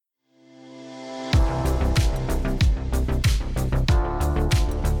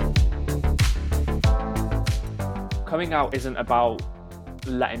coming out isn't about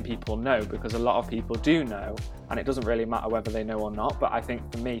letting people know, because a lot of people do know, and it doesn't really matter whether they know or not. But I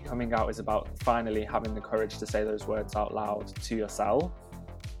think for me, coming out is about finally having the courage to say those words out loud to yourself.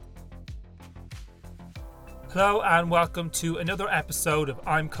 Hello and welcome to another episode of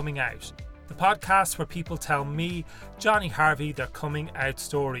I'm Coming Out, the podcast where people tell me, Johnny Harvey, their coming out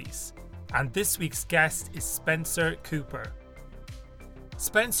stories. And this week's guest is Spencer Cooper.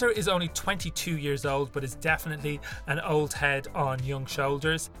 Spencer is only 22 years old, but is definitely an old head on young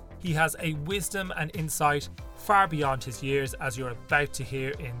shoulders. He has a wisdom and insight far beyond his years, as you're about to hear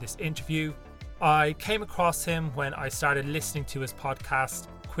in this interview. I came across him when I started listening to his podcast,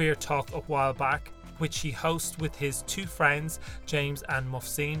 Queer Talk, a while back, which he hosts with his two friends, James and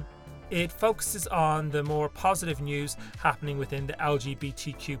Mufseen. It focuses on the more positive news happening within the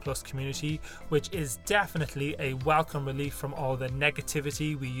LGBTQ+ community, which is definitely a welcome relief from all the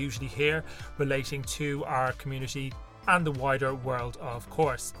negativity we usually hear relating to our community and the wider world, of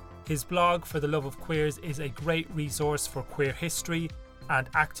course. His blog, For the Love of Queers, is a great resource for queer history and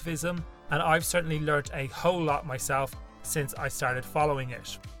activism, and I've certainly learnt a whole lot myself since I started following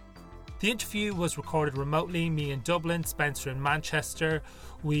it. The interview was recorded remotely, me in Dublin, Spencer in Manchester.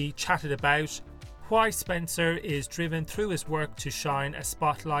 We chatted about why Spencer is driven through his work to shine a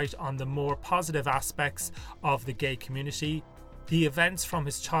spotlight on the more positive aspects of the gay community, the events from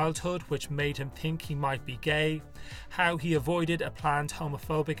his childhood which made him think he might be gay, how he avoided a planned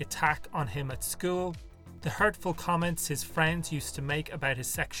homophobic attack on him at school, the hurtful comments his friends used to make about his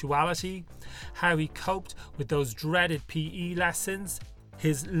sexuality, how he coped with those dreaded PE lessons,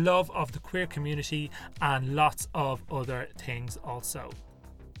 his love of the queer community, and lots of other things also.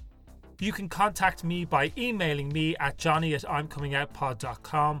 You can contact me by emailing me at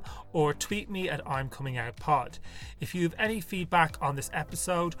johnny@imcomingoutpod.com or tweet me at imcomingoutpod. If you have any feedback on this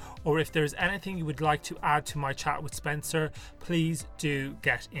episode, or if there's anything you would like to add to my chat with Spencer, please do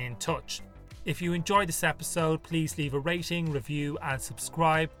get in touch. If you enjoyed this episode, please leave a rating, review and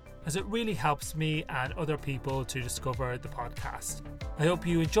subscribe, as it really helps me and other people to discover the podcast. I hope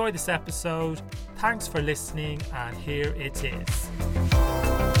you enjoy this episode. Thanks for listening, and here it is.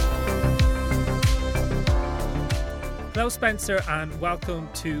 Hello Spencer, and welcome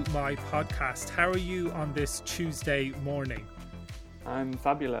to my podcast. How are you on this Tuesday morning? I'm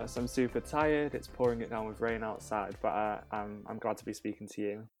fabulous. I'm super tired. It's pouring it down with rain outside, but I'm glad to be speaking to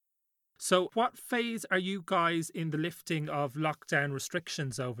you. So what phase are you guys in the lifting of lockdown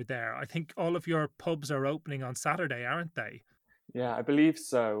restrictions over there? I think all of your pubs are opening on Saturday, aren't they? Yeah, I believe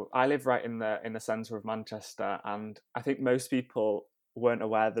so. I live right in the centre of Manchester, and I think most people weren't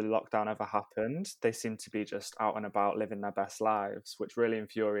aware the lockdown ever happened. They seem to be just out and about living their best lives, which really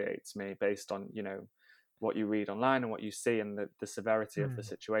infuriates me based on, what you read online and what you see and the severity of the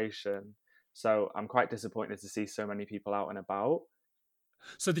situation. So I'm quite disappointed to see so many people out and about.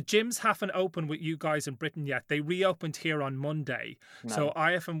 So the gyms haven't opened with you guys in Britain yet. They reopened here on Monday. No. So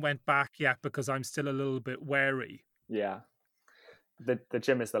I haven't went back yet because I'm still a little bit wary. Yeah. The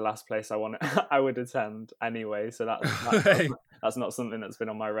gym is the last place I would attend anyway. So that's not something that's been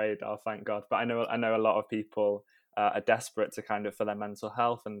on my radar, thank God. But I know a lot of people are desperate to kind of, for their mental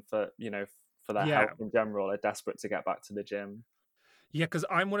health and for their health in general, are desperate to get back to the gym. Yeah, because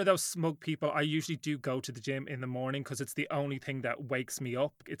I'm one of those smug people. I usually do go to the gym in the morning because it's the only thing that wakes me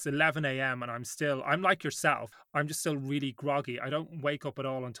up. It's 11 a.m. and I'm like yourself. I'm just still really groggy. I don't wake up at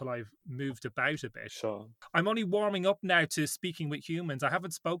all until I've moved about a bit. Sure. I'm only warming up now to speaking with humans. I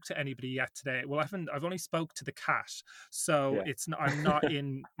haven't spoke to anybody yet today. Well, I've only spoke to the cat. So I'm not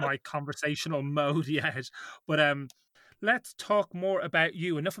in my conversational mode yet. But let's talk more about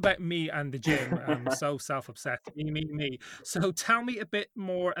you. Enough about me and the gym. I'm so self-obsessed. Me. So tell me a bit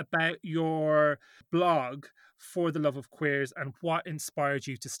more about your blog, For the Love of Queers, and what inspired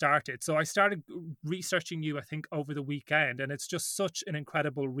you to start it. So I started researching you, I think, over the weekend, and it's just such an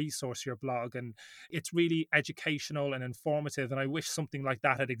incredible resource, your blog, and it's really educational and informative, and I wish something like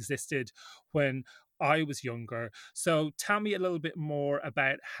that had existed when I was younger. So tell me a little bit more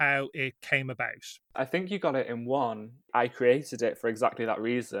about how it came about. I think you got it in one. I created it for exactly that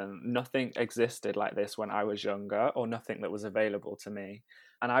reason. Nothing existed like this when I was younger, or nothing that was available to me.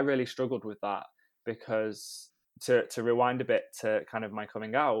 And I really struggled with that because, to rewind a bit to kind of my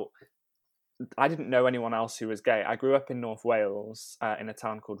coming out, I didn't know anyone else who was gay. I grew up in North Wales in a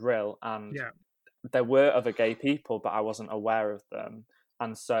town called Rhyl, and there were other gay people, but I wasn't aware of them.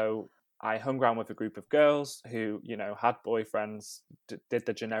 And so I hung around with a group of girls who, had boyfriends, did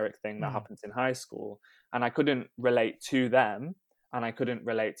the generic thing that happens in high school. And I couldn't relate to them, and I couldn't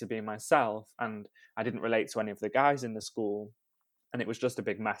relate to being myself. And I didn't relate to any of the guys in the school. And it was just a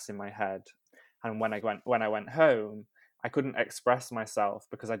big mess in my head. And when I went home, I couldn't express myself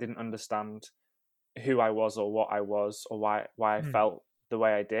because I didn't understand who I was or what I was or why I felt the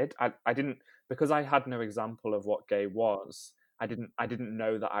way I did. I didn't, because I had no example of what gay was. I didn't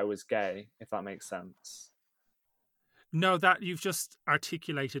know that I was gay, if that makes sense. No, that you've just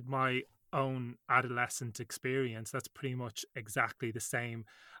articulated my own adolescent experience. That's pretty much exactly the same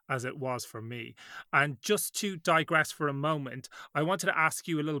as it was for me. And just to digress for a moment, I wanted to ask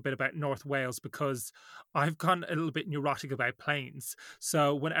you a little bit about North Wales because I've gone a little bit neurotic about planes.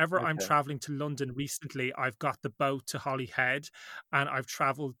 So whenever I'm Okay. traveling to London recently, I've got the boat to Holyhead and I've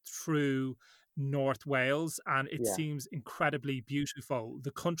traveled through North Wales and it Yeah. seems incredibly beautiful.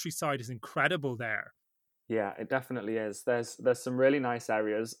 The countryside is incredible there. Yeah, it definitely is. There's some really nice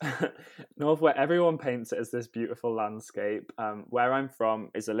areas. North, where everyone paints it as this beautiful landscape. Where I'm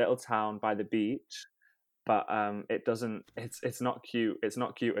from is a little town by the beach, but it doesn't. It's not cute. It's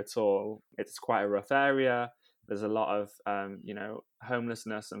not cute at all. It's quite a rough area. There's a lot of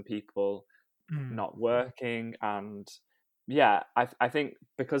homelessness and people Mm. not working, and yeah, I think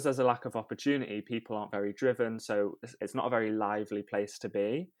because there's a lack of opportunity, people aren't very driven, so it's not a very lively place to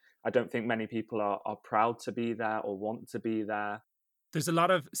be. I don't think many people are proud to be there or want to be there. There's a lot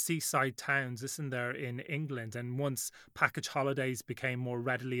of seaside towns, isn't there, in England? And once package holidays became more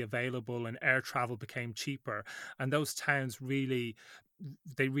readily available and air travel became cheaper, and those towns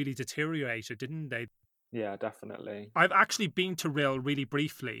they really deteriorated, didn't they? Yeah, definitely. I've actually been to Rhyl really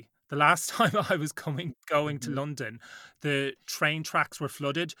briefly. The last time I was going to Mhm. London, the train tracks were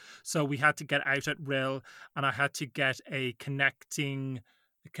flooded, so we had to get out at Rhyl, and I had to get a connecting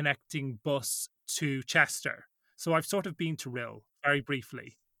bus to Chester. So I've sort of been to Rhyl very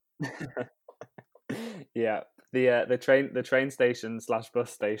briefly. Yeah, the train station slash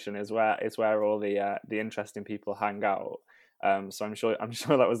bus station is where all the interesting people hang out. So I'm sure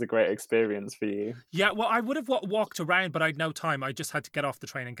that was a great experience for you. Yeah, well, I would have walked around, but I'd no time. I just had to get off the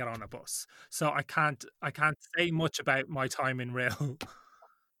train and get on a bus. So I can't say much about my time in Rail.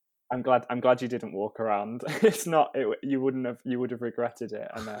 I'm glad you didn't walk around. It's not you would have regretted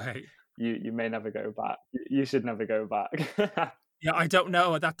it, and Right. you may never go back. You should never go back. Yeah, I don't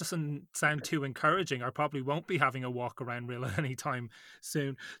know. That doesn't sound too encouraging. I probably won't be having a walk around Rail anytime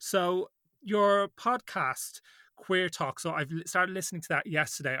soon. So your podcast, Queer Talk. So I've started listening to that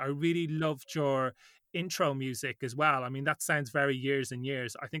yesterday. I really loved your intro music as well. I mean, that sounds very years and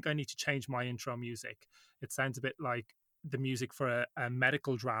years. I think I need to change my intro music. It sounds a bit like the music for a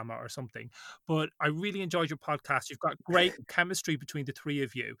medical drama or something. But I really enjoyed your podcast. You've got great chemistry between the three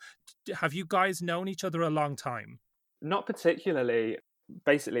of you. Have you guys known each other a long time? Not particularly.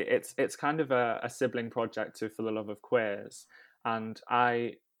 Basically, it's kind of a sibling project to For the Love of Queers, and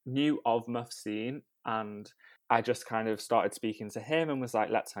I knew of Mufseen, and I just kind of started speaking to him and was like,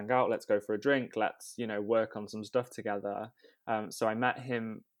 "Let's hang out, let's go for a drink, let's work on some stuff together." So I met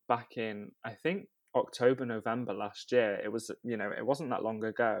him back in, I think, October, November last year. It was it wasn't that long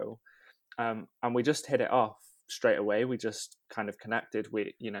ago, and we just hit it off straight away. We just kind of connected.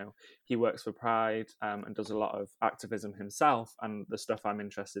 He works for Pride and does a lot of activism himself, and the stuff I'm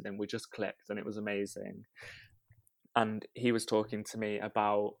interested in. We just clicked, and it was amazing. And he was talking to me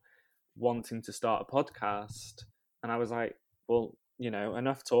about wanting to start a podcast, and I was like, "Well,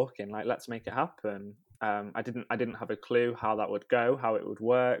 enough talking. Like, let's make it happen." I didn't have a clue how that would go, how it would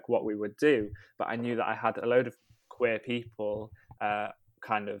work, what we would do, but I knew that I had a load of queer people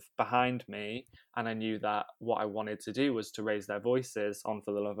kind of behind me, and I knew that what I wanted to do was to raise their voices on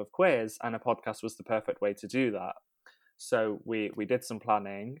For the Love of Queers, and a podcast was the perfect way to do that. So we did some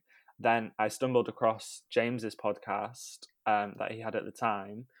planning. Then I stumbled across James's podcast that he had at the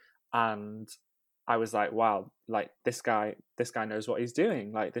time, and I was like, wow, like this guy knows what he's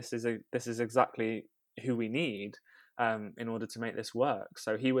doing. Like this is exactly who we need in order to make this work.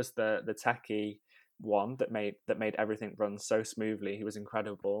 So he was the techie one that made everything run so smoothly. He was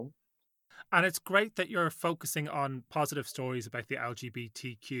incredible. And it's great that you're focusing on positive stories about the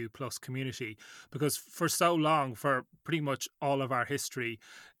LGBTQ plus community, because for so long, for pretty much all of our history,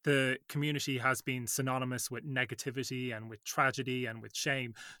 the community has been synonymous with negativity and with tragedy and with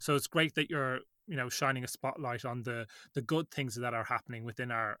shame. So it's great that you're shining a spotlight on the good things that are happening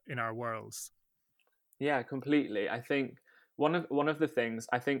within our worlds. Yeah, completely. I think one of the things,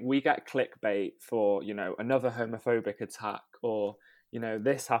 I think we get clickbait for another homophobic attack, or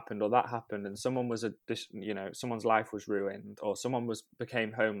this happened or that happened, and someone was someone's life was ruined, or someone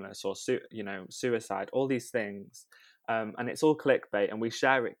became homeless, or suicide, all these things, and it's all clickbait, and we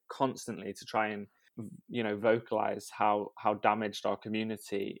share it constantly to try and vocalize how damaged our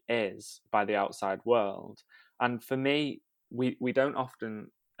community is by the outside world. And for me, we don't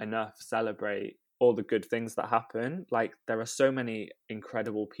often enough celebrate all the good things that happen. Like, there are so many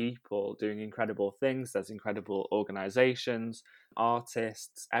incredible people doing incredible things. There's incredible organizations,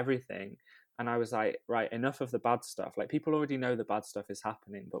 artists, everything. And I was like, right, enough of the bad stuff. Like, people already know the bad stuff is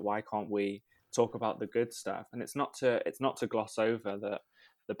happening, but why can't we talk about the good stuff? And it's not to gloss over that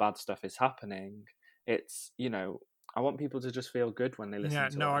the bad stuff is happening. It's, you know, I want people to just feel good when they listen to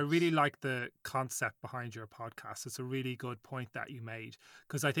us. I really like the concept behind your podcast. It's a really good point that you made,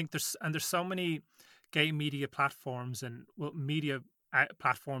 because I think there's so many gay media platforms and media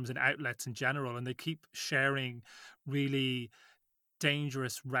platforms and outlets in general, and they keep sharing really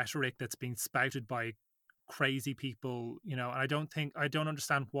dangerous rhetoric that's being spouted by crazy people, you know, and I don't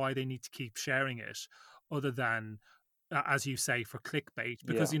understand why they need to keep sharing it, other than, as you say, for clickbait,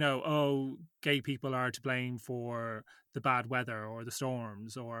 because, you know, oh, gay people are to blame for the bad weather or the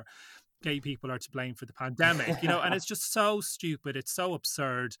storms, or gay people are to blame for the pandemic, you know, and it's just so stupid. It's so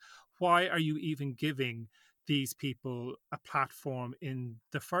absurd. Why are you even giving these people a platform in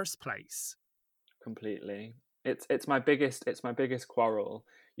the first place? Completely. It's my biggest quarrel.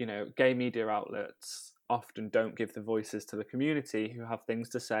 You know, gay media outlets often don't give the voices to the community who have things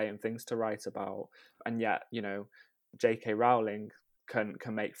to say and things to write about, and yet, you know, J.K. Rowling can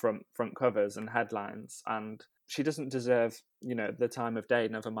make front covers and headlines, and she doesn't deserve, you know, the time of day,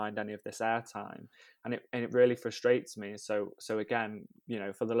 never mind any of this airtime. And it really frustrates me. So again, you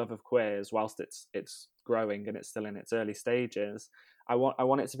know, for the love of queers, whilst it's growing and it's still in its early stages, I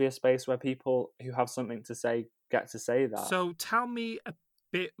want it to be a space where people who have something to say get to say that. So tell me a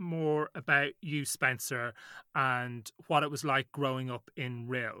bit more about you, Spencer, and what it was like growing up in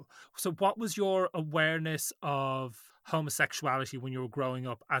Rhyl. So what was your awareness of homosexuality when you were growing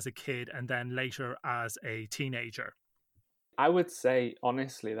up as a kid and then later as a teenager? I would say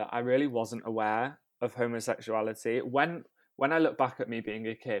honestly that I really wasn't aware of homosexuality. When I look back at me being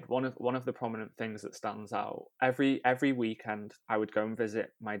a kid, one of the prominent things that stands out, every weekend I would go and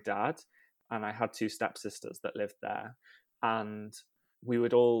visit my dad, and I had two stepsisters that lived there, and we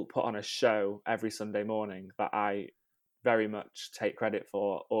would all put on a show every Sunday morning that I very much take credit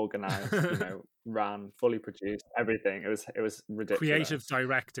for, organised, you know, ran, fully produced, everything. It was ridiculous. Creative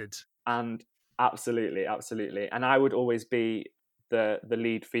directed. And absolutely. And I would always be the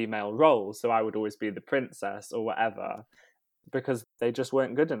lead female role, so I would always be the princess or whatever, because they just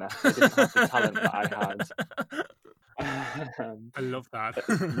weren't good enough. They didn't have the talent that I had. I love that.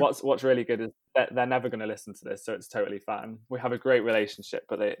 What's really good is that they're never going to listen to this, so it's totally fine. We have a great relationship,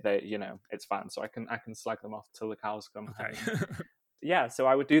 but they you know, it's fine. So I can slag them off till the cows come home. Yeah, so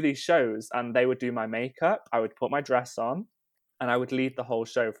I would do these shows, and they would do my makeup. I would put my dress on, and I would lead the whole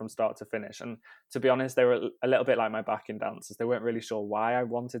show from start to finish. And to be honest, they were a little bit like my backing dancers. They weren't really sure why I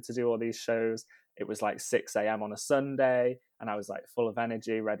wanted to do all these shows. It was like 6 a.m. on a Sunday, and I was like full of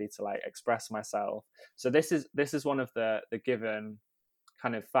energy, ready to like express myself. So this is one of the given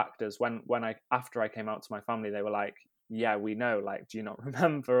kind of factors. When after I came out to my family, they were like, yeah, we know, like, do you not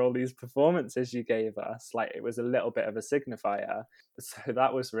remember all these performances you gave us? Like, it was a little bit of a signifier. So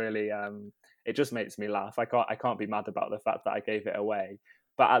that was really it just makes me laugh. I can't be mad about the fact that I gave it away.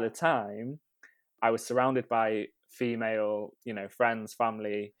 But at the time, I was surrounded by female, you know, friends,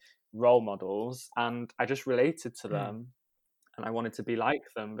 family, role models, and I just related to them, and I wanted to be like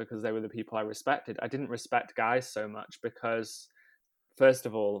them because they were the people I respected. I didn't respect guys so much because, first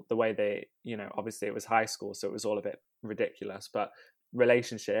of all, the way they, you know, obviously it was high school, so it was all a bit ridiculous, but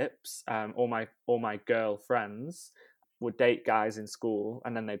relationships, all my girl friends would date guys in school,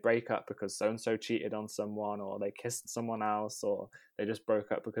 and then they break up because so-and-so cheated on someone, or they kissed someone else, or they just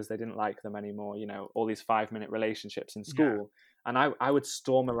broke up because they didn't like them anymore, you know, all these 5-minute relationships in school. Yeah. And I would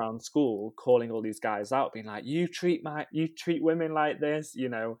storm around school calling all these guys out, being like, you treat women like this, you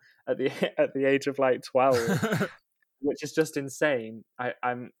know, at the age of like 12. Which is just insane.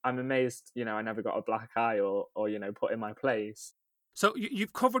 I'm amazed, you know, I never got a black eye or you know, put in my place. So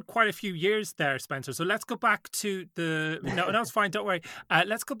you've covered quite a few years there, Spencer. So let's go back to the... No, it's fine, don't worry.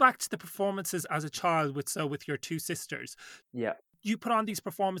 Let's go back to the performances as a child with your two sisters. Yeah. You put on these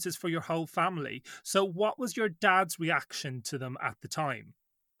performances for your whole family. So what was your dad's reaction to them at the time?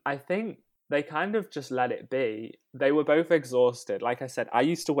 I think they kind of just let it be. They were both exhausted. Like I said, I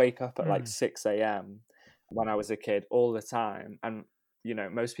used to wake up at like 6 a.m. when I was a kid all the time. And, you know,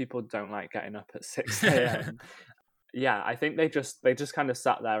 most people don't like getting up at 6 a.m. Yeah, I think they just kind of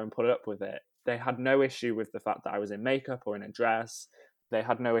sat there and put up with it. They had no issue with the fact that I was in makeup or in a dress. They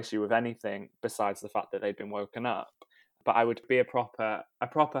had no issue with anything besides the fact that they'd been woken up. But I would be a proper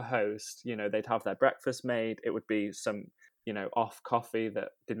host. You know, they'd have their breakfast made. It would be some, you know, off coffee that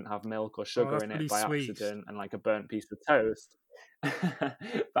didn't have milk or sugar in it by accident, and like a burnt piece of toast.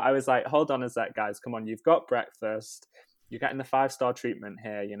 But I was like, hold on a sec, guys, come on, you've got breakfast, you're getting the 5-star treatment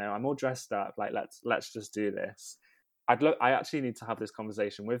here, you know, I'm all dressed up, like let's just do this. I actually need to have this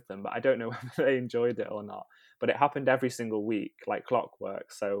conversation with them, but I don't know whether they enjoyed it or not. But it happened every single week, like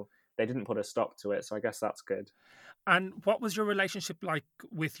clockwork, so they didn't put a stop to it, so I guess that's good. And what was your relationship like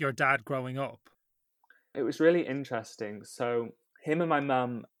with your dad growing up? It was really interesting. So him and my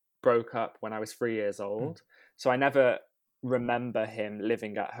mum broke up when I was 3 years old. So I never remember him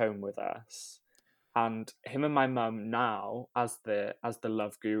living at home with us. And him and my mum now, as the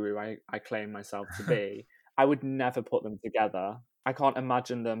love guru I claim myself to be, I would never put them together. I can't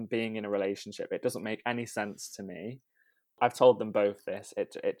imagine them being in a relationship. It doesn't make any sense to me. I've told them both this.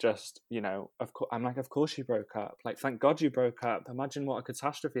 It just, you know, I'm like, of course you broke up. Like, thank God you broke up. Imagine what a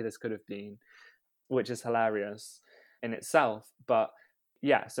catastrophe this could have been, which is hilarious in itself. But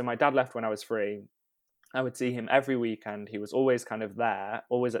yeah, so my dad left when I was 3. I would see him every weekend. He was always kind of there,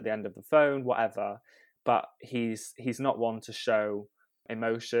 always at the end of the phone, whatever. But he's not one to show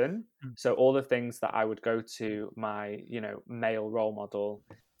emotion. So all the things that I would go to my, you know, male role model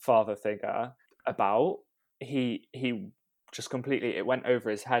father figure about, he just completely, it went over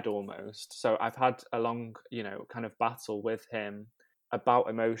his head almost. So I've had a long, you know, kind of battle with him about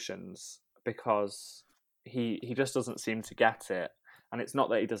emotions, because he just doesn't seem to get it. And it's not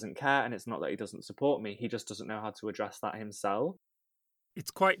that he doesn't care, and it's not that he doesn't support me. He just doesn't know how to address that himself.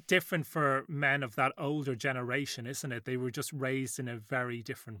 It's quite different for men of that older generation, isn't it? They were just raised in a very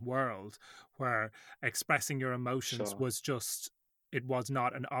different world where expressing your emotions was just, it was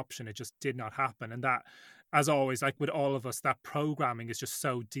not an option. It just did not happen. And that, as always, like with all of us, that programming is just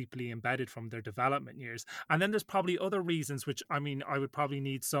so deeply embedded from their development years. And then there's probably other reasons, which, I mean, I would probably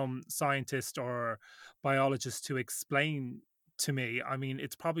need some scientist or biologist to explain to me. I mean,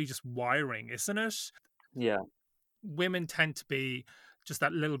 it's probably just wiring, isn't it? Yeah. Women tend to be just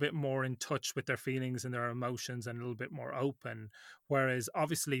that little bit more in touch with their feelings and their emotions and a little bit more open. Whereas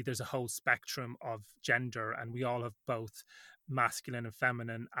obviously there's a whole spectrum of gender, and we all have both masculine and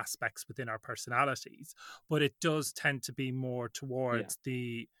feminine aspects within our personalities, but it does tend to be more towards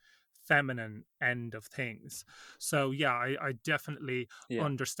the feminine end of things. So yeah, I definitely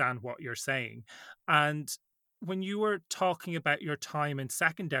understand what you're saying. And when you were talking about your time in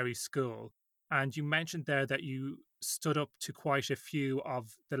secondary school, and you mentioned there that you stood up to quite a few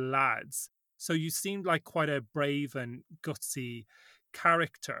of the lads, so you seemed like quite a brave and gutsy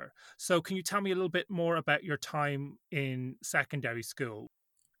character. So can you tell me a little bit more about your time in secondary school?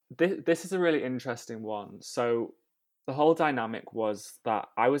 This is a really interesting one. So the whole dynamic was that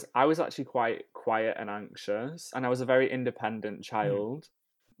I was actually quite quiet and anxious, and I was a very independent child.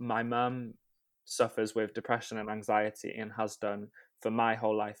 My mum suffers with depression and anxiety, and has done for my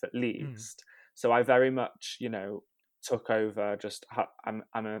whole life at least. So I very much, you know, took over. I'm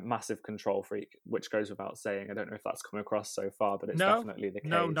a massive control freak, which goes without saying. I don't know if that's come across so far, but it's definitely the case.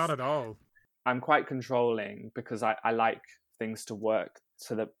 No, not at all. I'm quite controlling because I like things to work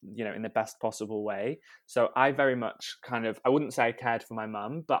to the, you know, in the best possible way. So I very much kind of, I wouldn't say I cared for my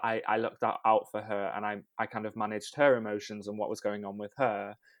mum, but I looked out for her, and I kind of managed her emotions and what was going on with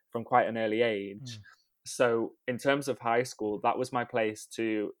her from quite an early age. So in terms of high school, that was my place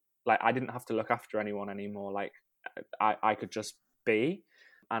to, like, I didn't have to look after anyone anymore. Like, I could just be.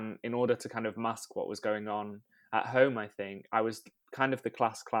 And in order to kind of mask what was going on at home, I think I was kind of the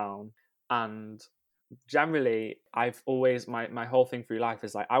class clown. And generally, I've always, my whole thing through life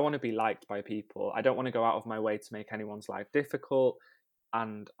is like, I want to be liked by people. I don't want to go out of my way to make anyone's life difficult.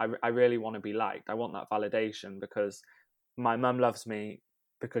 And I really want to be liked. I want that validation, because my mum loves me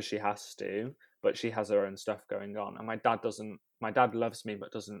because she has to, but she has her own stuff going on. And my dad loves me,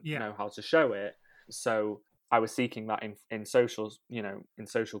 but doesn't know how to show it. So I was seeking that in social, you know, in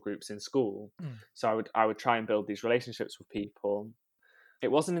social groups in school. So I would try and build these relationships with people. It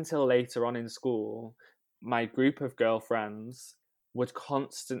wasn't until later on in school, my group of girlfriends would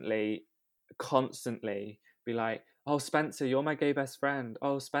constantly be like, oh, Spencer, you're my gay best friend.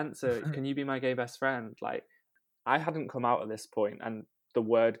 Oh, Spencer, can you be my gay best friend? Like, I hadn't come out at this point, and the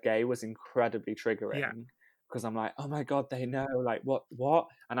word gay was incredibly triggering, because I'm like, oh my God, they know, like, what?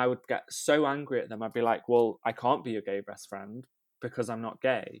 And I would get so angry at them. I'd be like, well, I can't be your gay best friend because I'm not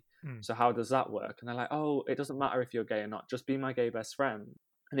gay. So how does that work? And they're like, oh, it doesn't matter if you're gay or not, just be my gay best friend.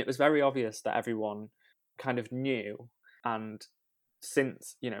 And it was very obvious that everyone kind of knew. And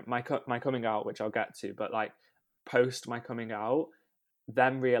since, you know, my coming out, which I'll get to, but like post my coming out,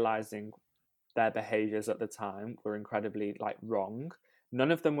 them realizing their behaviors at the time were incredibly like wrong.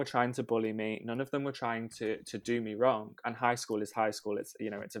 None of them were trying to bully me. None of them were trying to do me wrong. And high school is high school. It's, you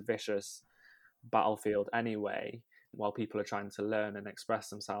know, it's a vicious battlefield anyway. while people are trying to learn and express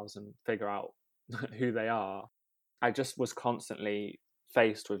themselves and figure out who they are. I just was constantly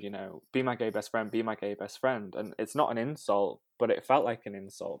faced with, be my gay best friend, be my gay best friend. And it's not an insult, but it felt like an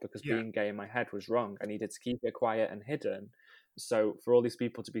insult because being gay in my head was wrong. I needed to keep it quiet and hidden. So for all these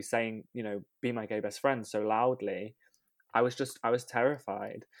people to be saying, be my gay best friend so loudly, I was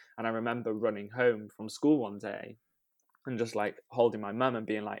terrified. And I remember running home from school one day and just like holding my mum and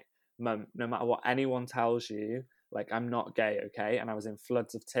being like, Mum, no matter what anyone tells you, like, I'm not gay, okay? And I was in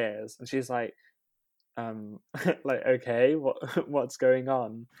floods of tears. And she's like, like, okay, what's going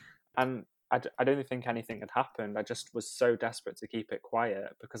on? And I don't think anything had happened. I just was so desperate to keep it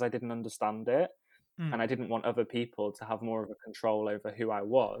quiet because I didn't understand it. And I didn't want other people to have more of a control over who I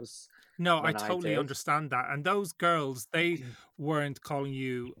was. No, I totally understand that. And those girls, they weren't calling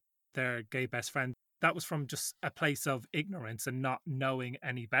you their gay best friend. That was from just a place of ignorance and not knowing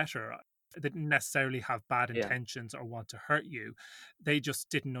any better. They didn't necessarily have bad intentions or want to hurt you. They just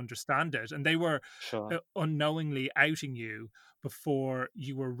didn't understand it. And they were unknowingly outing you before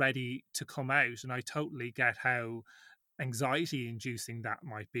you were ready to come out. And I totally get how anxiety inducing that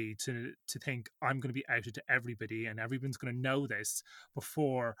might be to think I'm going to be outed to everybody and everyone's going to know this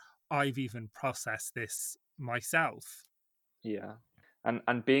before I've even processed this myself. Yeah.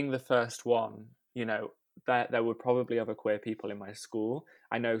 And being the first one, there were probably other queer people in my school.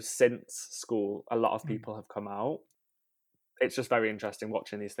 I know since school, a lot of people have come out. It's just very interesting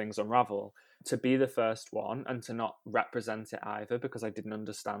watching these things unravel. To be the first one and to not represent it either because I didn't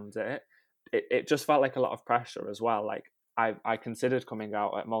understand it, it just felt like a lot of pressure as well. Like I considered coming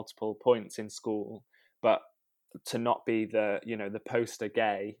out at multiple points in school, but to not be the poster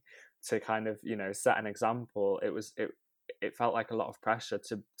gay, to kind of set an example, it felt like a lot of pressure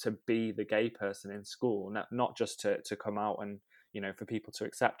to be the gay person in school, not just to come out and for people to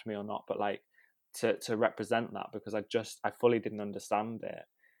accept me or not, but like to represent that, because I fully didn't understand it.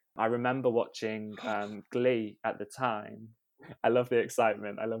 I remember watching Glee at the time. I love the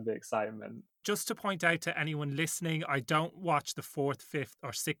excitement. Just to point out to anyone listening, I don't watch the 4th, 5th or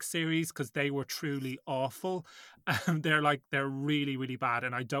 6th series because they were truly awful. They're really, really bad.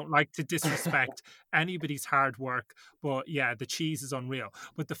 And I don't like to disrespect anybody's hard work. But yeah, the cheese is unreal.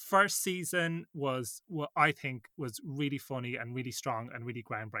 But the first season was what I think was really funny and really strong and really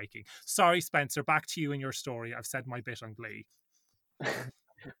groundbreaking. Sorry, Spencer, back to you and your story. I've said my bit on Glee.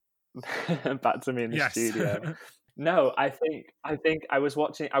 Back to me in the studio. No, I think I was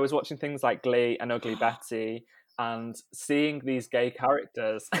watching things like Glee and Ugly Betty and seeing these gay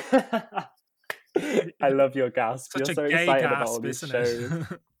characters. I love your gasp. Such You're so excited about all these shows.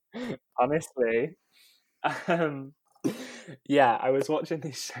 Honestly. Yeah, I was watching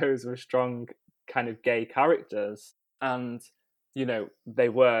these shows with strong kind of gay characters, and they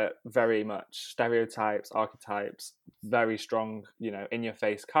were very much stereotypes, archetypes, very strong, in your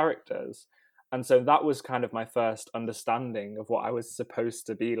face characters. And so that was kind of my first understanding of what I was supposed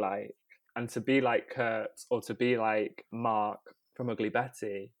to be like. And to be like Kurt or to be like Mark from Ugly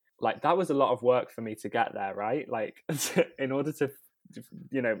Betty, like that was a lot of work for me to get there, right? Like in order to,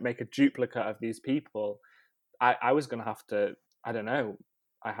 make a duplicate of these people, I was going to have to, I don't know,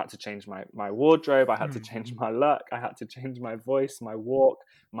 I had to change my wardrobe, I had to change my look, I had to change my voice, my walk,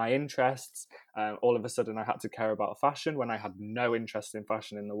 my interests. All of a sudden I had to care about fashion when I had no interest in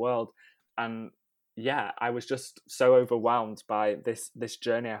fashion in the world. And yeah, I was just so overwhelmed by this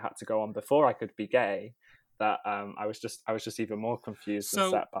journey I had to go on before I could be gay that I was just even more confused and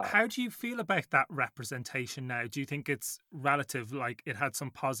set back. How do you feel about that representation now? Do you think it's relative, like it had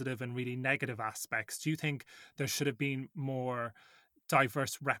some positive and really negative aspects? Do you think there should have been more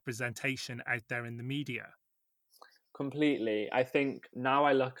diverse representation out there in the media? Completely. I think now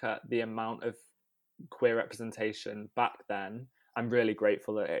I look at the amount of queer representation back then, I'm really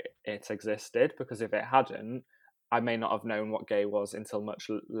grateful that it existed, because if it hadn't, I may not have known what gay was until much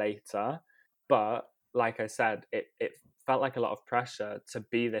later. But like I said, it felt like a lot of pressure to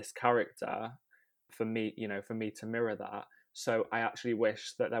be this character for me, for me to mirror that. So I actually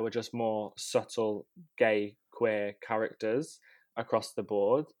wish that there were just more subtle gay queer characters across the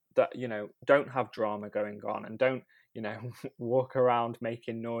board that, don't have drama going on and don't, walk around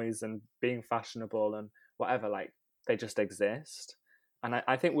making noise and being fashionable and whatever. Like, they just exist. And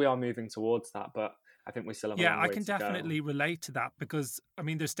I think we are moving towards that, but I think we still have a long way to go. Yeah, I can definitely relate to that, because I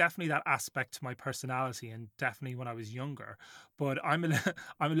mean, there's definitely that aspect to my personality, and definitely when I was younger. But I'm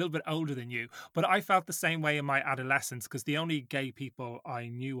a little bit older than you. But I felt the same way in my adolescence, because the only gay people I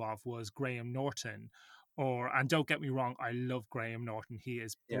knew of was Graham Norton. And don't get me wrong, I love Graham Norton. He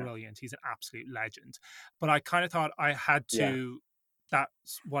is brilliant. He's an absolute legend. But I kind of thought I had to,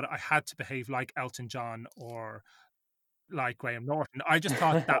 that's what I had to behave like Elton John or like Graham Norton. I just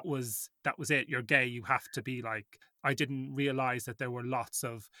thought that was it. You're gay, you have to be like. I didn't realize that there were lots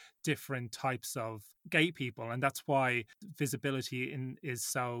of different types of gay people, and that's why visibility is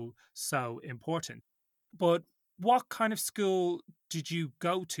so important. But what kind of school did you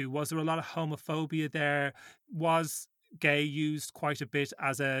go to? Was there a lot of homophobia there? Was gay used quite a bit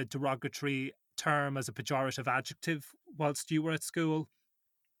as a derogatory term, as a pejorative adjective whilst you were at school?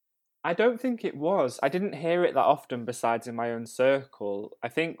 I don't think it was. I didn't hear it that often besides in my own circle. I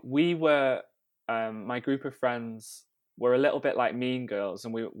think we were, my group of friends were a little bit like Mean Girls,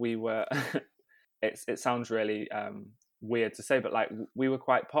 and we were, it sounds really weird to say, but like we were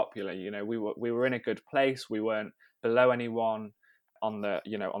quite popular, you know, we were in a good place. We weren't below anyone on the,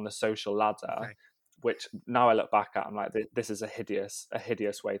 you know, on the social ladder, Okay. which now I look back at, I'm like, this is a hideous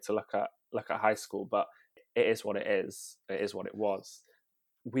way to look at high school, but it is what it is. It is what it was.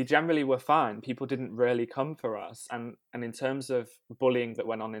 We generally were fine. People didn't really come for us, and in terms of bullying that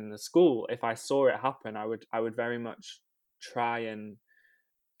went on in the school, if I saw it happen, I would very much try and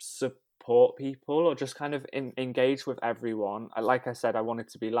support people, or just kind of engage with everyone. Like I said, I wanted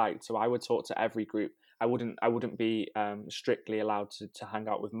to be liked, so I would talk to every group. I wouldn't be strictly allowed to hang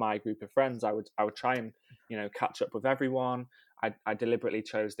out with my group of friends. I would try and, you know, catch up with everyone. I deliberately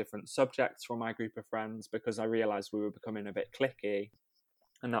chose different subjects for my group of friends because I realized we were becoming a bit cliquey,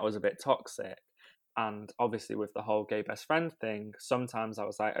 and that was a bit toxic. And obviously with the whole gay best friend thing, sometimes I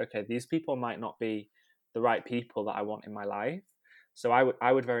was like, okay, these people might not be the right people that I want in my life. So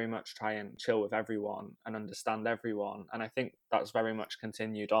I would very much try and chill with everyone and understand everyone. And I think that's very much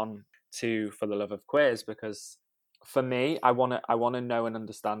continued on to For the Love of Queers, because for me, I want to know and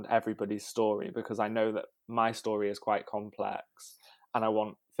understand everybody's story, because I know that my story is quite complex. And I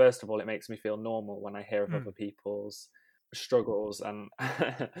want, first of all, it makes me feel normal when I hear of other people's struggles and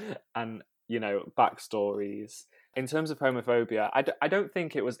and, you know, backstories. In terms of homophobia, I don't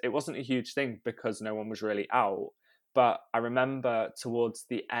think it wasn't a huge thing because no one was really out. But I remember towards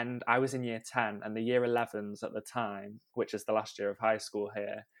the end, I was in year 10, and the year 11s at the time, which is the last year of high school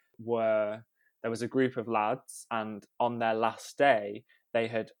here, there was a group of lads, and on their last day,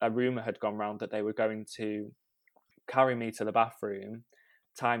 a rumor had gone round that they were going to carry me to the bathroom,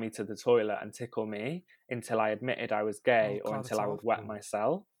 tie me to the toilet, and tickle me until I admitted I was gay, or until I would wet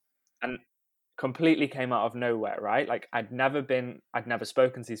myself. And completely came out of nowhere, right? Like I'd never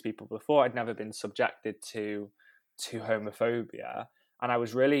spoken to these people before. I'd never been subjected to homophobia, and I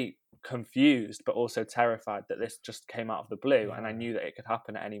was really confused but also terrified that this just came out of the blue, and I knew that it could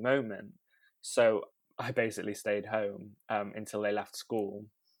happen at any moment. So I basically stayed home until they left school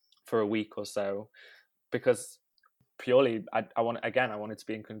for a week or so, because purely I wanted to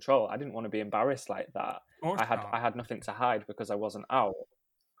be in control. I didn't want to be embarrassed like that. I had nothing to hide because I wasn't out.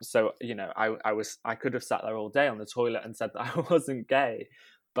 So, you know, I could have sat there all day on the toilet and said that I wasn't gay,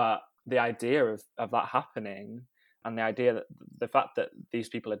 but the idea of that happening, and the fact that these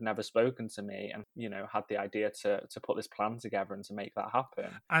people had never spoken to me, and, you know, had the idea to put this plan together and to make that happen,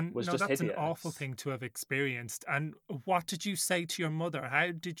 and was no, just that's hideous. An awful thing to have experienced. And what did you say to your mother?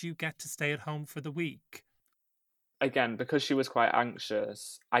 How did you get to stay at home for the week? Again, because she was quite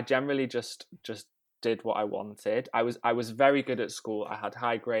anxious, I generally just did what I wanted. I was very good at school. I had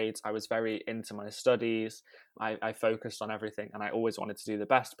high grades. I was very into my studies. I focused on everything, and I always wanted to do the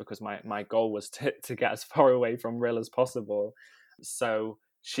best because my goal was to get as far away from Rill as possible. So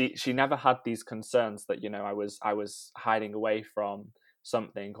she never had these concerns that, you know, I was hiding away from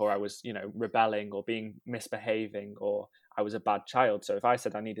something, or I was, you know, rebelling or being misbehaving, or I was a bad child. So if I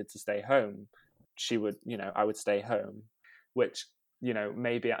said I needed to stay home, she would, you know, I would stay home, which, you know,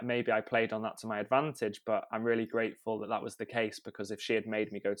 maybe I played on that to my advantage, but I'm really grateful that that was the case, because if she had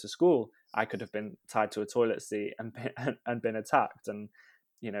made me go to school, I could have been tied to a toilet seat and been attacked, and,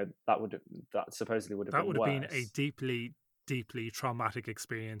 you know, that supposedly would have been a deeply traumatic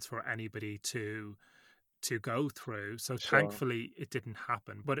experience for anybody to go through. So sure. Thankfully it didn't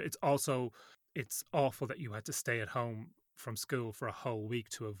happen, but it's awful that you had to stay at home from school for a whole week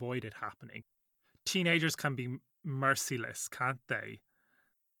to avoid it happening. Teenagers can be merciless, can't they?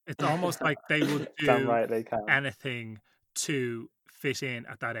 It's almost like they would do anything to fit in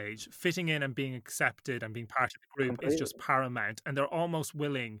at that age. Fitting in and being accepted and being part of the group Completely. Is just paramount, and they're almost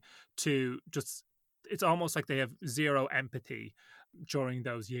willing to it's almost like they have zero empathy during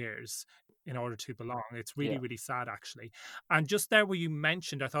those years in order to belong. It's really, really sad, actually. And just there where you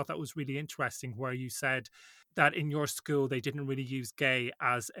mentioned, I thought that was really interesting, where you said that in your school they didn't really use gay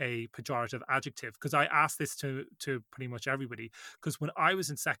as a pejorative adjective, because I asked this to pretty much everybody, because when I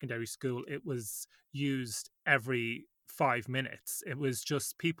was in secondary school it was used every 5 minutes. It was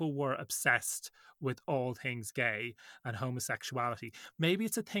just people were obsessed with all things gay and homosexuality. Maybe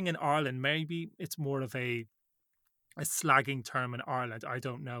it's a thing in Ireland. Maybe it's more of a slagging term in Ireland. I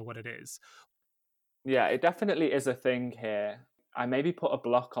don't know what it is. Yeah, it definitely is a thing here. I maybe put a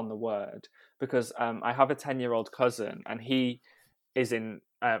block on the word because I have a 10-year-old cousin, and he is in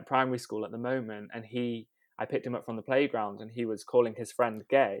primary school at the moment, and I picked him up from the playground, and he was calling his friend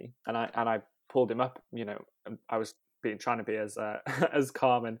gay, and I pulled him up. I was trying to be as as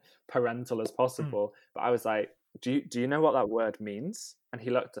calm and parental as possible, but I was like, do you know what that word means? And he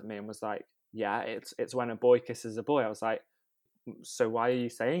looked at me and was like, yeah, it's when a boy kisses a boy. I was like, so why are you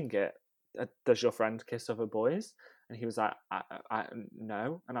saying it? Does your friend kiss other boys? And he was like, I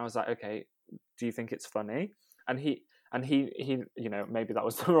no. And I was like, okay, do you think it's funny? And he maybe that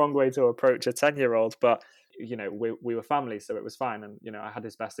was the wrong way to approach a 10-year-old, but we were family, so it was fine. And I had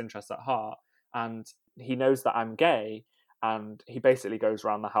his best interests at heart, and he knows that I'm gay, and he basically goes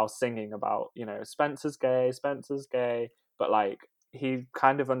around the house singing about Spencer's gay, but like he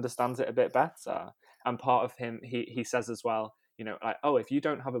kind of understands it a bit better. And part of him, he says as well, like, oh, if you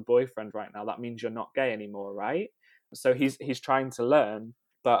don't have a boyfriend right now, that means you're not gay anymore, right? So he's trying to learn,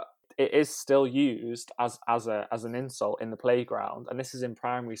 but it is still used as an insult in the playground, and this is in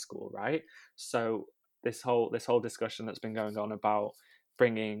primary school, right? So this whole discussion that's been going on about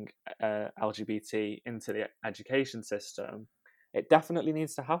bringing LGBT into the education system, it definitely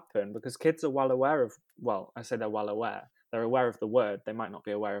needs to happen, because kids are well aware of, well, I say they're well aware, they're aware of the word, they might not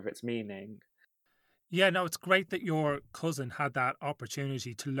be aware of its meaning. Yeah, no, it's great that your cousin had that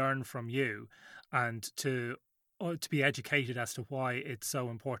opportunity to learn from you and to be educated as to why it's so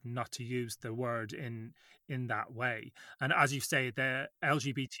important not to use the word in that way. And as you say, the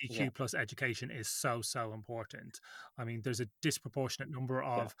LGBTQ plus education is so important. I mean, there's a disproportionate number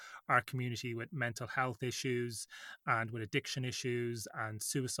of our community with mental health issues and with addiction issues, and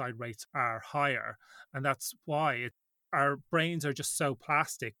suicide rates are higher. And that's why our brains are just so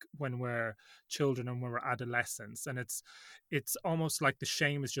plastic when we're children and when we're adolescents, and it's almost like the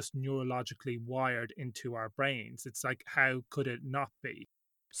shame is just neurologically wired into our brains. It's like, how could it not be?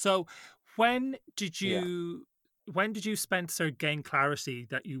 So when did you Spencer, gain clarity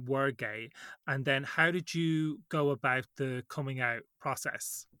that you were gay, and then how did you go about the coming out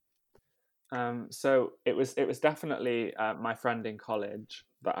process? So it was definitely my friend in college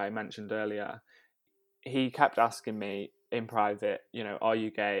that I mentioned earlier. He kept asking me in private, are you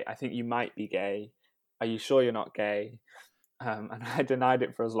gay? I think you might be gay. Are you sure you're not gay? And I denied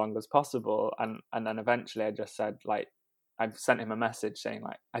it for as long as possible. And then eventually I just said, like, I've sent him a message saying,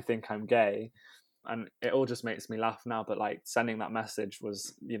 like, I think I'm gay. And it all just makes me laugh now. But like, sending that message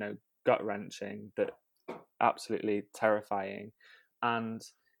was, gut wrenching, that absolutely terrifying. And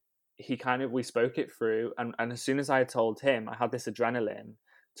we spoke it through. And as soon as I told him, I had this adrenaline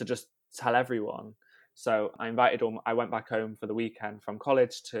to just tell everyone. So I went back home for the weekend from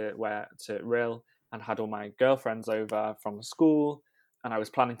college to Rhyl, and had all my girlfriends over from school, and I was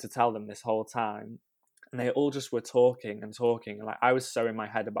planning to tell them this whole time, and they all just were talking and talking, and like I was so in my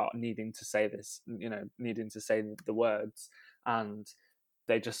head about needing to say this, needing to say the words, and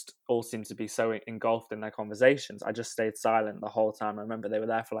they just all seemed to be so engulfed in their conversations. I just stayed silent the whole time. I remember they were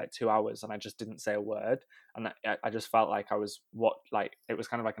there for like 2 hours and I just didn't say a word. And I just felt like it was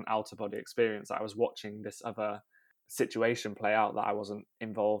kind of like an out of body experience. I was watching this other situation play out that I wasn't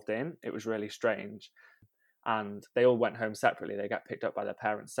involved in. It was really strange. And they all went home separately. They got picked up by their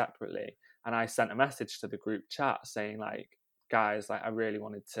parents separately. And I sent a message to the group chat saying, like, guys, like, I really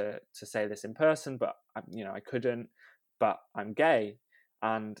wanted to say this in person, but I couldn't, but I'm gay.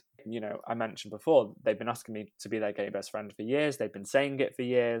 And, I mentioned before, they've been asking me to be their gay best friend for years. They've been saying it for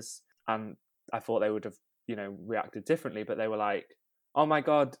years. And I thought they would have, reacted differently. But they were like, oh my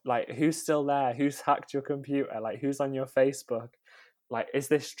God, like, who's still there? Who's hacked your computer? Like, who's on your Facebook? Like, is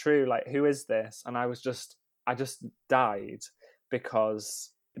this true? Like, who is this? And I just died,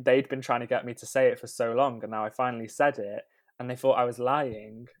 because they'd been trying to get me to say it for so long. And now I finally said it. And they thought I was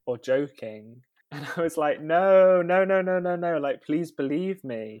lying or joking. And I was like, no, like, please believe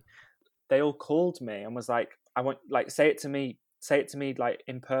me. They all called me and was like, I want, like, say it to me, like,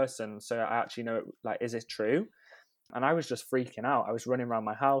 in person, so I actually know, like, is it true? And I was just freaking out. I was running around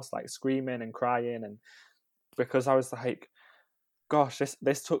my house, like, screaming and crying. And because I was like, gosh,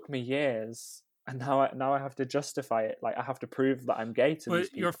 this took me years. And now I have to justify it. Like, I have to prove that I'm gay to these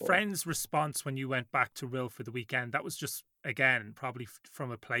people. Your friend's response when you went back to Rhyl for the weekend, that was just, again, probably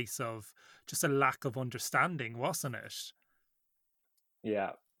from a place of just a lack of understanding, wasn't it?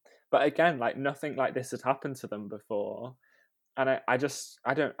 Yeah. But again, like, nothing like this had happened to them before. And I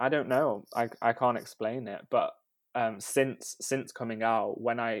don't know. I can't explain it. But since coming out,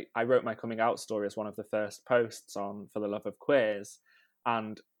 when I wrote my coming out story as one of the first posts on For the Love of Queers,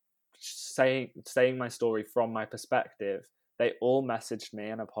 and saying my story from my perspective, they all messaged me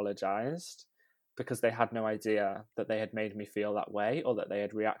and apologized because they had no idea that they had made me feel that way or that they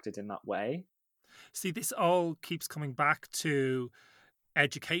had reacted in that way. See, this all keeps coming back to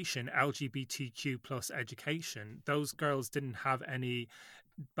education, LGBTQ plus education. Those girls didn't have any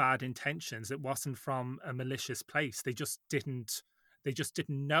bad intentions. It wasn't from a malicious place. They just didn't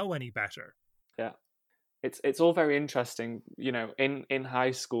know any better. Yeah. It's all very interesting. You know, in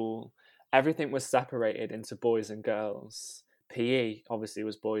high school, everything was separated into boys and girls. PE obviously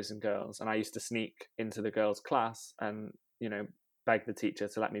was boys and girls, and I used to sneak into the girls' class and, you know, beg the teacher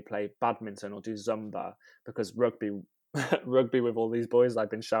to let me play badminton or do Zumba, because rugby with all these boys I'd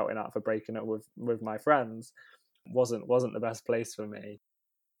been shouting at for breaking up with my friends wasn't the best place for me.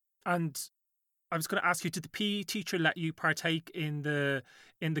 And I was going to ask you, did the PE teacher let you partake in the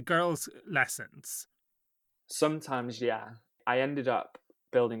girls' lessons? Sometimes, yeah. I ended up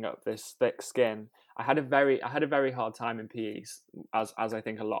building up this thick skin. I had a very hard time in PE, as I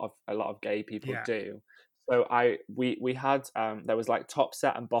think a lot of gay people do. So we had there was like top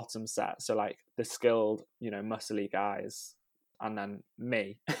set and bottom set. So like the skilled, you know, muscly guys, and then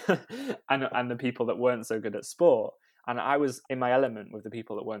me, and the people that weren't so good at sport. And I was in my element with the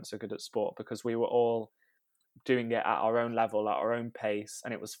people that weren't so good at sport, because we were all doing it at our own level, at our own pace,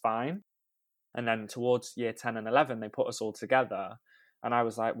 and it was fine. And then towards year 10 and 11, they put us all together. And I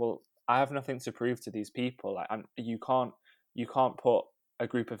was like, well, I have nothing to prove to these people. Like, you can't put a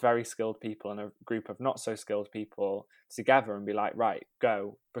group of very skilled people and a group of not so skilled people together and be like, right,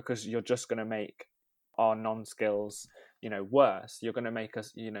 go, because you're just going to make our non-skills, you know, worse. You're going to make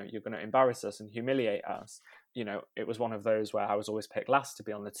us, you know, you're going to embarrass us and humiliate us. You know, it was one of those where I was always picked last to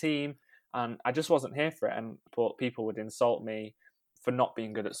be on the team, and I just wasn't here for it. And people would insult me for not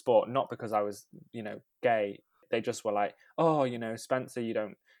being good at sport, not because I was, you know, gay. They just were like, oh, you know, Spencer, you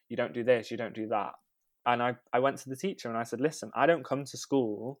don't do this, you don't do that. And I went to the teacher and I said, listen, I don't come to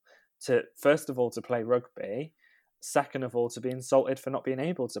school to, first of all, to play rugby, second of all, to be insulted for not being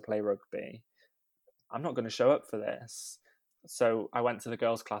able to play rugby. I'm not going to show up for this. So I went to the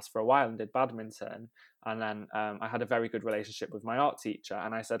girls' class for a while and did badminton. And then I had a very good relationship with my art teacher.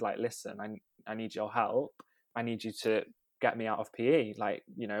 And I said, like, listen, I need your help. I need you to get me out of PE. Like,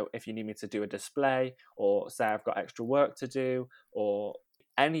 you know, if you need me to do a display, or say I've got extra work to do, or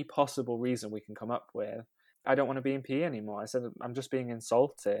any possible reason we can come up with, I don't want to be in PE anymore. I said, I'm just being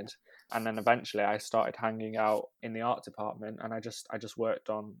insulted. And then eventually I started hanging out in the art department, and I just worked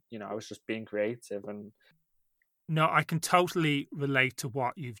on, you know, I was just being creative. And no, I can totally relate to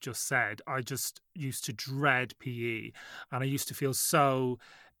what you've just said. I just used to dread PE, and I used to feel so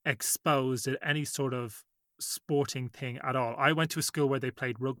exposed at any sort of sporting thing at all. I went to a school where they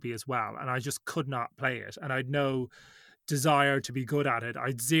played rugby as well, and I just could not play it, and I'd no desire to be good at it.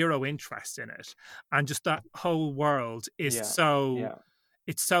 I'd zero interest in it, and just that whole world is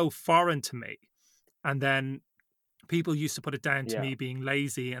it's so foreign to me. And then people used to put it down to me being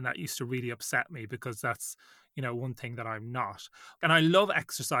lazy, and that used to really upset me, because that's, you know, one thing that I'm not. And I love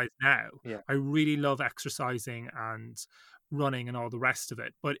exercise now. I really love exercising and running and all the rest of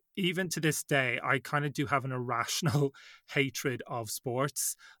it. But even to this day, I kind of do have an irrational hatred of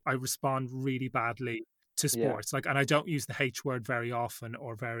sports. I respond really badly to sports. Like, and I don't use the H word very often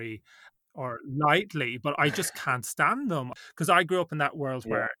or lightly, but I just can't stand them, because I grew up in that world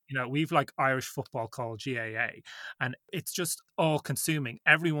where, you know, we've like Irish football called GAA, and it's just all consuming.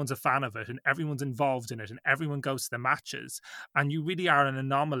 Everyone's a fan of it, and everyone's involved in it, and everyone goes to the matches, and you really are an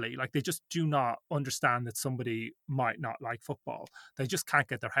anomaly. Like, they just do not understand that somebody might not like football. They just can't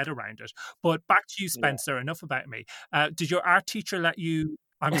get their head around it. But back to you, Spencer, enough about me. Did your art teacher let you,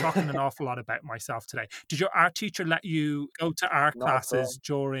 I'm talking an awful lot about myself today. Did your art teacher let you go to art classes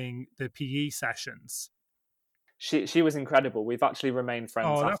during the PE sessions? She was incredible. We've actually remained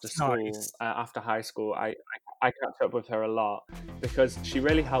friends after school. Nice. After high school, I catch up with her a lot, because she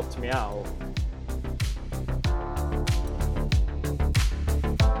really helped me out.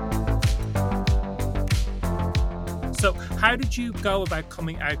 So how did you go about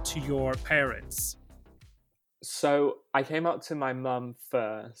coming out to your parents? So I came out to my mum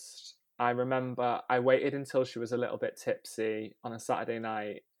first. I remember I waited until she was a little bit tipsy on a Saturday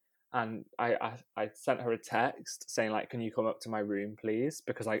night, and I sent her a text saying, like, can you come up to my room, please?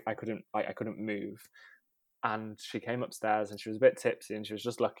 Because I couldn't move. And she came upstairs, and she was a bit tipsy, and she was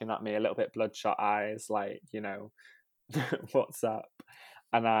just looking at me, a little bit bloodshot eyes, like, you know, what's up?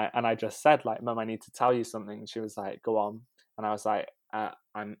 And I just said, like, Mum, I need to tell you something. And she was like, go on. And I was like,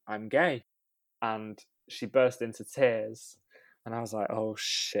 I'm gay. And she burst into tears, and I was like, oh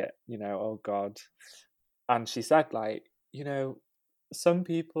shit, oh God. And she said, like, some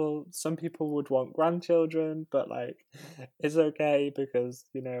people would want grandchildren, but like it's okay because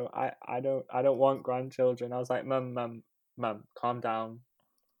I don't want grandchildren. I was like, mum, calm down.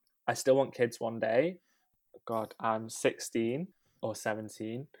 I still want kids one day. God, I'm 16 or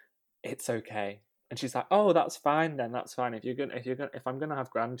 17. It's okay. And she's like, oh, that's fine then. That's fine. If I'm gonna have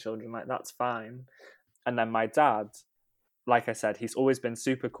grandchildren, like that's fine. And then my dad, like I said, he's always been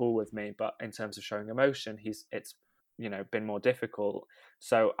super cool with me, but in terms of showing emotion, it's been more difficult.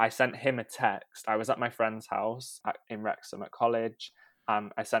 So I sent him a text. I was at my friend's house in Wrexham at college,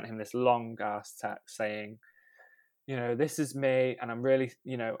 and I sent him this long ass text saying, this is me, and I'm really,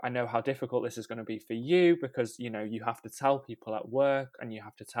 I know how difficult this is going to be for you because, you have to tell people at work and you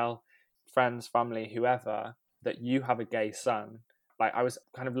have to tell friends, family, whoever, that you have a gay son. Like, I was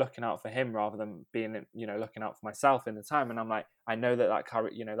kind of looking out for him rather than being, looking out for myself in the time. And I'm like, I know that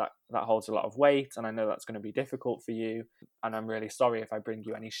carry, that holds a lot of weight, and I know that's going to be difficult for you. And I'm really sorry if I bring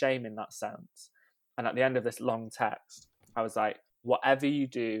you any shame in that sense. And at the end of this long text, I was like, whatever you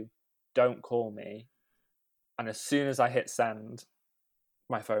do, don't call me. And as soon as I hit send,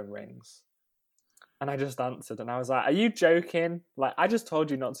 my phone rings. And I just answered, and I was like, are you joking? Like, I just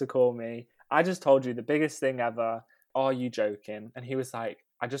told you not to call me. I just told you the biggest thing ever. Are you joking? And he was like,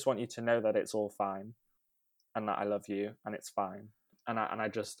 I just want you to know that it's all fine and that I love you and it's fine. And I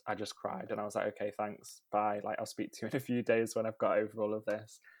just cried, and I was like, okay, thanks, bye. Like, I'll speak to you in a few days when I've got over all of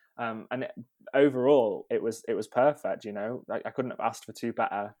this. Overall, it was perfect. Like, I couldn't have asked for two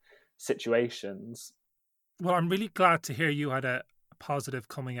better situations. Well, I'm really glad to hear you had a positive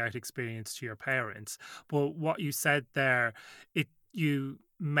coming out experience to your parents. But what you said there, you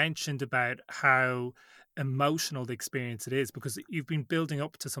mentioned about how emotional the experience it is, because you've been building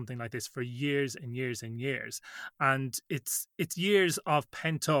up to something like this for years and years and years, and it's years of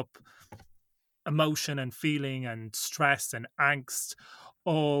pent up emotion and feeling and stress and angst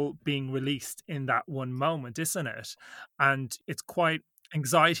all being released in that one moment, isn't it? And it's quite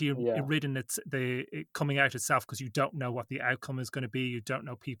anxiety ridden. It's coming out itself, because you don't know what the outcome is going to be. You don't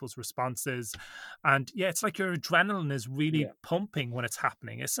know people's responses, and it's like your adrenaline is really pumping when it's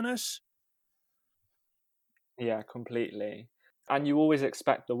happening, isn't it? Yeah, completely. And you always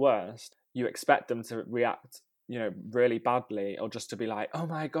expect the worst. You expect them to react, really badly, or just to be like, oh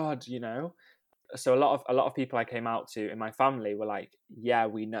my God, So a lot of people I came out to in my family were like, yeah,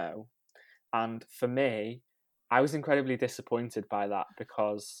 we know. And for me, I was incredibly disappointed by that,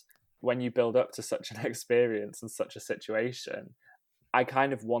 because when you build up to such an experience and such a situation, I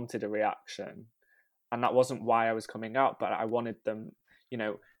kind of wanted a reaction. And that wasn't why I was coming out, but I wanted them,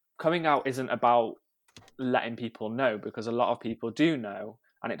 coming out isn't about letting people know, because a lot of people do know,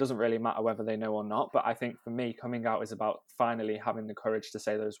 and it doesn't really matter whether they know or not. But I think for me, coming out is about finally having the courage to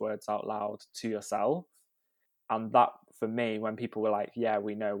say those words out loud to yourself. And that, for me, when people were like, yeah,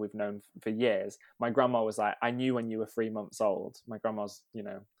 we know, we've known for years. My grandma was like, I knew when you were 3 months old. My grandma's,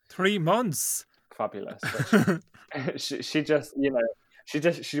 3 months. Fabulous. She just,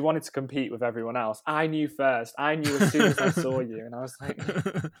 she wanted to compete with everyone else. I knew first. I knew as soon as I saw you. And I was like,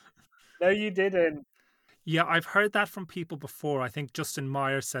 no, you didn't. Yeah, I've heard that from people before. I think Justin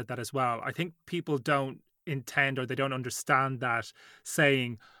Myers said that as well. I think people don't intend, or they don't understand that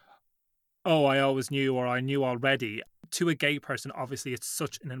saying, oh, I always knew, or I knew already. To a gay person, obviously, it's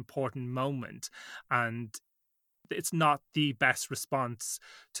such an important moment, and it's not the best response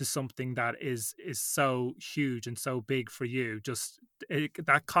to something that is so huge and so big for you.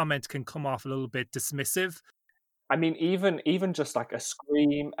 That comment can come off a little bit dismissive. I mean, even just like a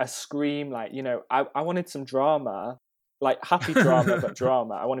scream, like, I wanted some drama, like happy drama, but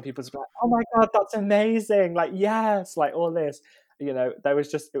drama. I wanted people to be like, oh my God, that's amazing. Like, yes, like all this, it was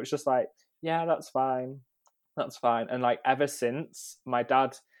just like, yeah, that's fine. And like, ever since, my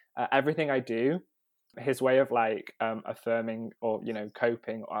dad, everything I do, his way of like affirming or,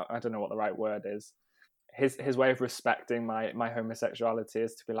 coping, or I don't know what the right word is, his way of respecting my homosexuality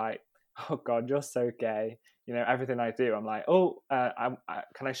is to be like, oh God, you're so gay. Everything I do, I'm like, oh,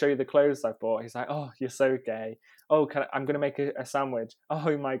 can I show you the clothes I've bought? He's like, oh, you're so gay. Oh, I'm going to make a sandwich.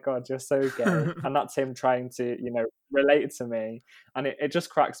 Oh my God, you're so gay. And that's him trying to, relate to me. And it just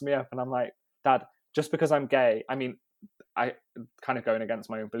cracks me up. And I'm like, Dad, just because I'm gay, I mean, I kind of going against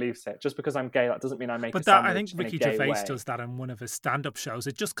my own beliefs here. Just because I'm gay, that doesn't mean I make a sandwich. I think Ricky Gervais does that on one of his stand-up shows.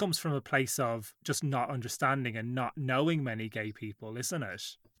 It just comes from a place of just not understanding and not knowing many gay people, isn't it?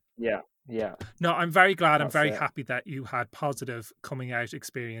 Yeah. Yeah. No, I'm very glad. I'm That's very it. happy that you had positive coming out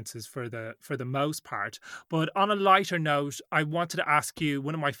experiences for the most part. But on a lighter note, I wanted to ask you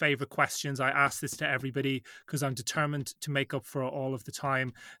one of my favorite questions. I ask this to everybody because I'm determined to make up for all of the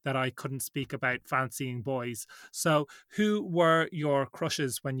time that I couldn't speak about fancying boys. So, who were your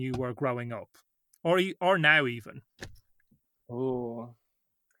crushes when you were growing up, or now even? Ooh.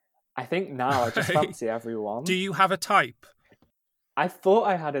 I think now I just fancy everyone. Do you have a type? I thought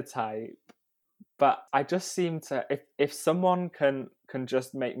I had a type, but I just seem to, if someone can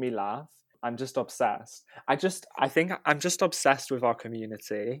just make me laugh, I'm just obsessed. I think I'm just obsessed with our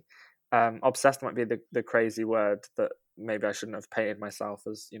community. Obsessed might be the crazy word that maybe I shouldn't have painted myself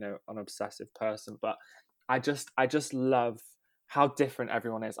as, an obsessive person, but I just love how different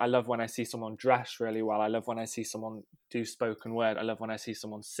everyone is. I love when I see someone dress really well. I love when I see someone do spoken word. I love when I see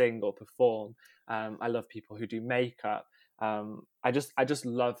someone sing or perform. I love people who do makeup. I just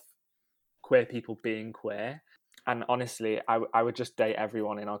love queer people being queer, and honestly, I would just date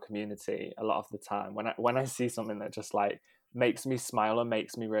everyone in our community a lot of the time. When I see something that just like makes me smile or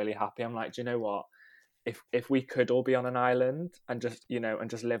makes me really happy, I'm like, do you know what? If we could all be on an island and just and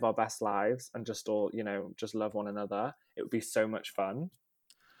just live our best lives and just all just love one another, it would be so much fun.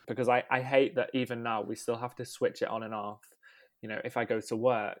 Because I hate that even now we still have to switch it on and off. If I go to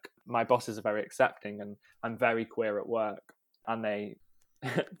work, my bosses are very accepting and I'm very queer at work, and they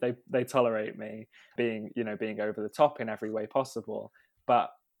they tolerate me being over the top in every way possible. But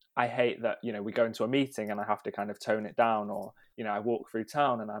I hate that we go into a meeting and I have to kind of tone it down, or I walk through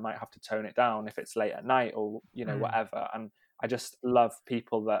town and I might have to tone it down if it's late at night, or whatever. And I just love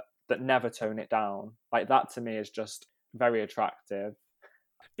people that never tone it down. Like, that to me is just very attractive.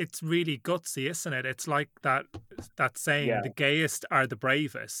 It's really gutsy, isn't it? It's like that saying, the gayest are the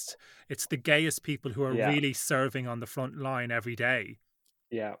bravest. It's the gayest people who are really serving on the front line every day.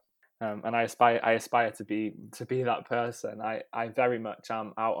 Yeah. And I aspire to be that person. I very much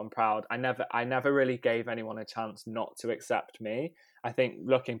am out and proud. I never really gave anyone a chance not to accept me. I think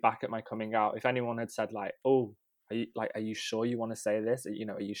looking back at my coming out, if anyone had said like, oh, are you sure you want to say this? Are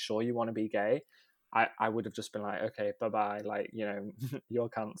you sure you want to be gay? I would have just been like, okay, bye-bye, like, you're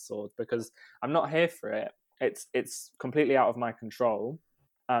cancelled, because I'm not here for it. It's completely out of my control.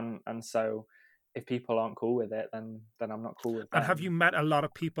 And so if people aren't cool with it, then I'm not cool with them. And have you met a lot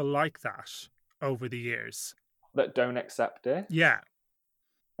of people like that over the years? That don't accept it? Yeah.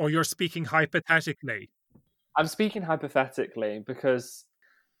 Or you're speaking hypothetically? I'm speaking hypothetically because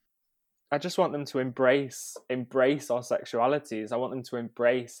I just want them to embrace our sexualities. I want them to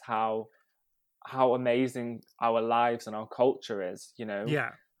embrace how amazing our lives and our culture is,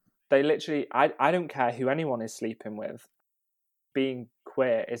 Yeah. They literally, I don't care who anyone is sleeping with. Being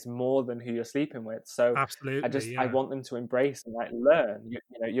queer is more than who you're sleeping with. So absolutely, I want them to embrace and like learn.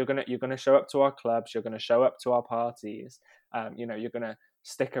 You're gonna show up to our clubs. You're gonna show up to our parties. You're gonna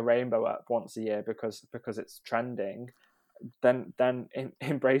stick a rainbow up once a year because it's trending. Then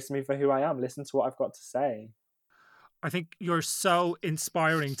embrace me for who I am. Listen to what I've got to say. I think you're so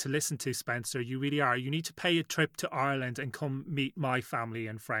inspiring to listen to, Spencer. You really are. You need to pay a trip to Ireland and come meet my family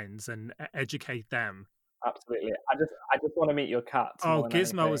and friends and educate them. Absolutely. I just want to meet your cat. Oh,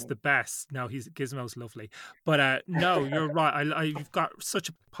 Gizmo is the best. No, Gizmo's lovely. But no, you're right. You've got such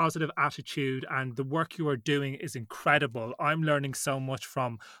a positive attitude, and the work you are doing is incredible. I'm learning so much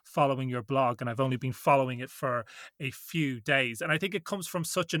from following your blog, and I've only been following it for a few days. And I think it comes from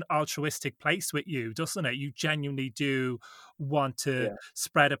such an altruistic place with you, doesn't it? You genuinely do want to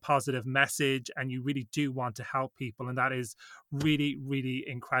spread a positive message, and you really do want to help people, and that is really, really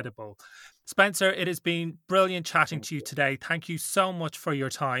incredible. Spencer, it has been brilliant chatting to you today. Thank you so much for your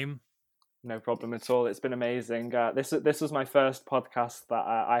time. No problem at all. It's been amazing. This was my first podcast that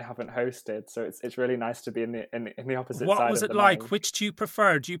I haven't hosted, so it's really nice to be in the opposite side. What was it like? Which do you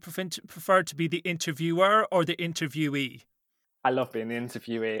prefer? Do you prefer to be the interviewer or the interviewee? I love being the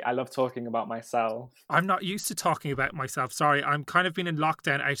interviewee. I love talking about myself. I'm not used to talking about myself. Sorry, I'm kind of been in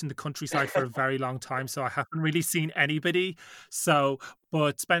lockdown out in the countryside for a very long time, so I haven't really seen anybody.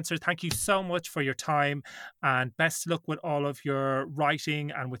 But Spencer, thank you so much for your time, and best luck with all of your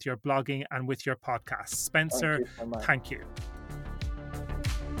writing and with your blogging and with your podcast. Spencer, thank you.